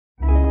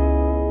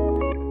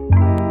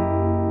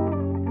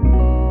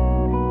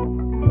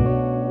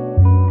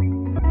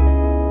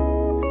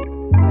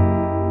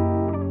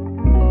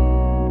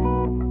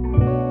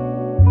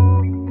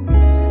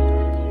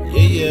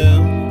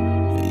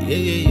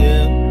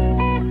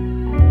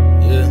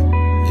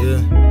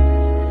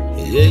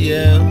I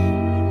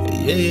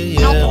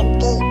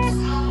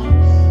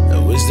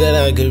wish that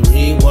I could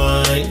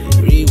rewind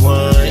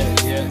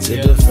to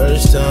the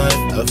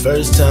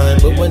first time,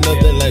 but when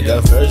nothing like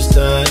our first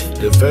time,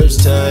 the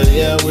first time,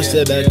 yeah. I wish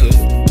that I could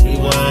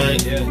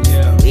rewind,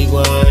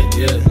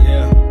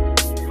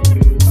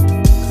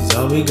 cause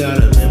all we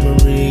got are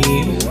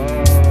memories,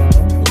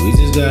 we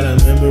just got a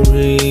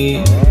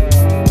memory,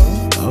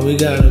 all we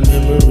got are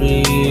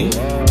memories,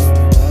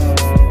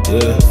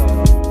 yeah.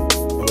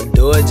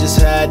 Do it just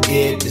how I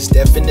did, this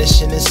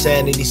definition of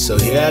insanity. So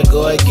here I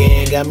go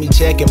again, got me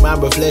checking my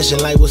reflection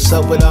like what's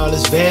up with all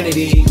this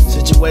vanity.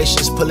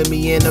 Situations pulling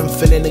me in, I'm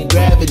feeling the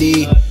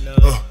gravity.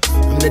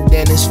 I'm the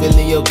dentist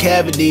feeling your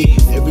cavity.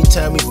 Every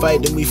time we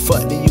fight then we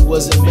fuck, then you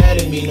wasn't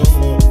mad at me no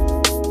more.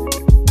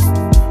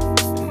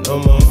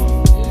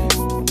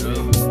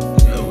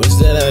 I wish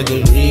that I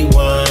could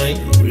rewind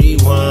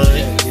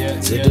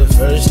to the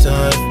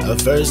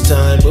first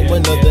time, but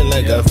when nothing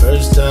like our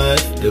first time,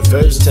 the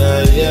first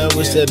time, yeah. I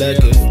wish that I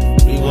could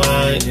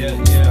rewind,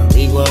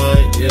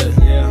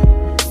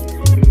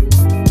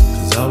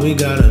 cause all we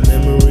got are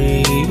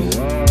memories,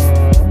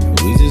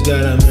 we just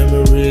got a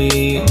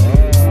memory,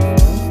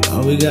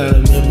 all we got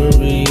are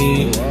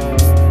memories.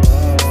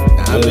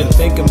 I've been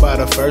thinking about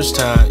the first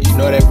time, you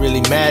know that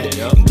really mattered.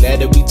 I'm glad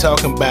that we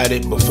talking about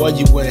it, before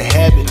you wouldn't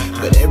have it.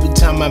 But every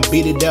time I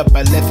beat it up,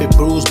 I left it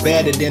bruised,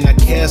 battered. Then I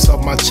cast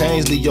off my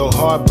chains, leave your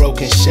heart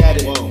broken,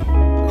 shattered.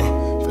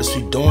 First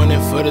we doing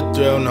it for the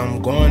thrill, now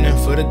I'm going in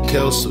for the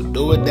kill. So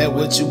do it that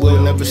what you will,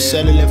 never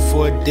settling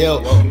for a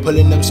deal.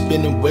 Pulling them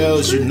spinning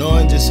wheels, you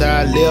knowing just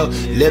how I live.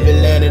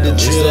 Living land of the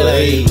drill,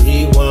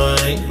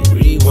 rewind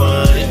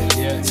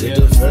to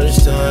the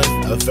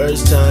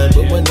first time,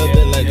 but when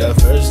nothing like our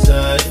first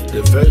time,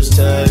 the first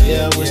time,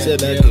 yeah. I wish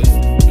that I could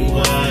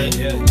rewind,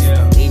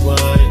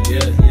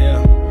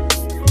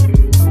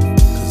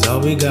 cause all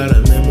we got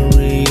are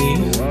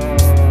memories,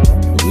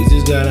 we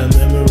just got a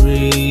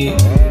memory,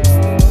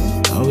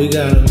 all we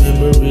got are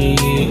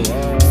memories,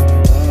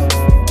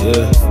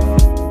 yeah.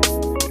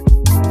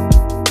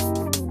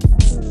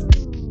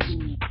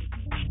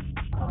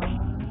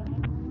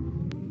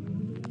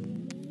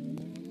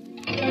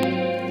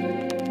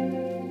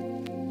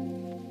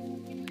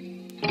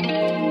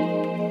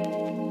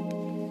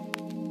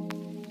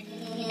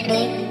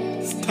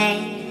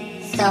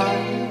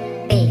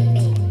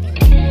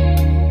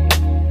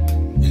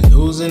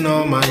 Losing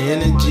all my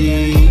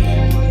energy,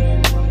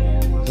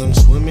 I'm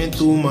swimming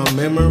through my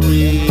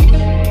memory,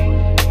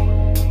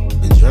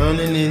 been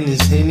drowning in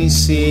this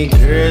Hennessy,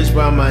 encouraged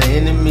by my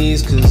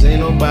enemies, cause ain't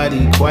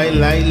nobody quite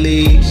like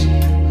Leash.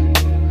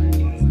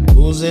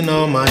 Losing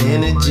all my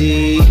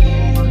energy,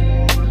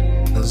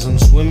 cause I'm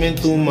swimming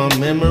through my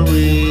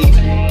memory,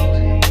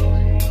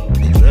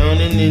 been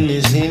drowning in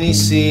this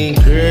Hennessy,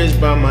 encouraged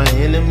by my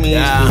enemies,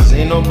 cause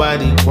ain't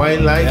nobody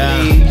quite like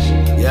Leash.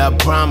 Yeah, I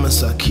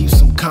promise I keep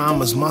some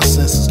commas, my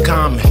sense is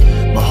common.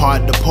 My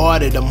heart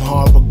departed, I'm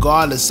hard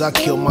regardless, I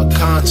kill my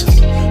conscience.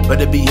 But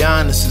to be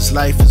honest, this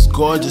life is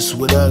gorgeous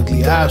with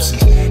ugly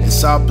options.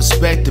 It's all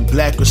perspective,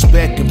 black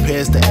respect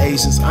compares to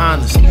Asians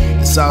honest.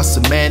 It's all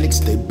semantics,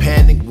 they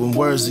panic when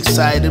words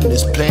excite them.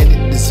 This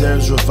planet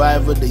deserves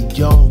revival, the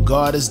young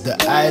God is the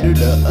idol,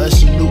 the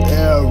usher new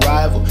era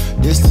arrival.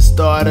 This the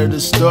start of the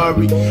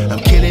story, I'm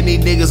killing these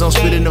niggas, I'm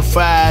spitting the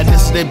fire,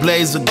 this is their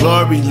blaze of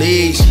glory,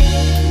 Leash.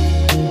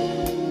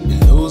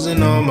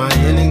 Losing all my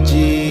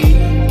energy,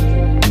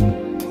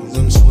 cause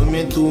I'm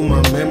swimming through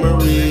my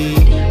memory,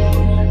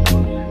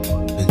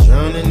 been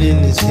drowning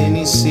in this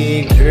Hennessy,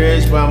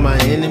 encouraged by my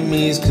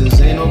enemies,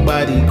 cause ain't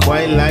nobody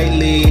quite like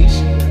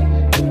Leash.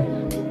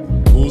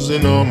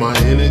 Losing all my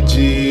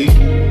energy,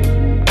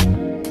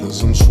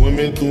 cause I'm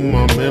swimming through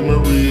my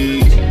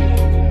memory,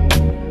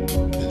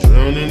 been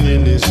drowning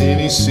in this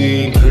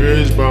Hennessy,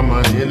 encouraged by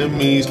my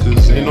enemies,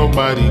 cause ain't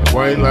nobody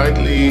quite like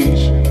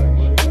Leash.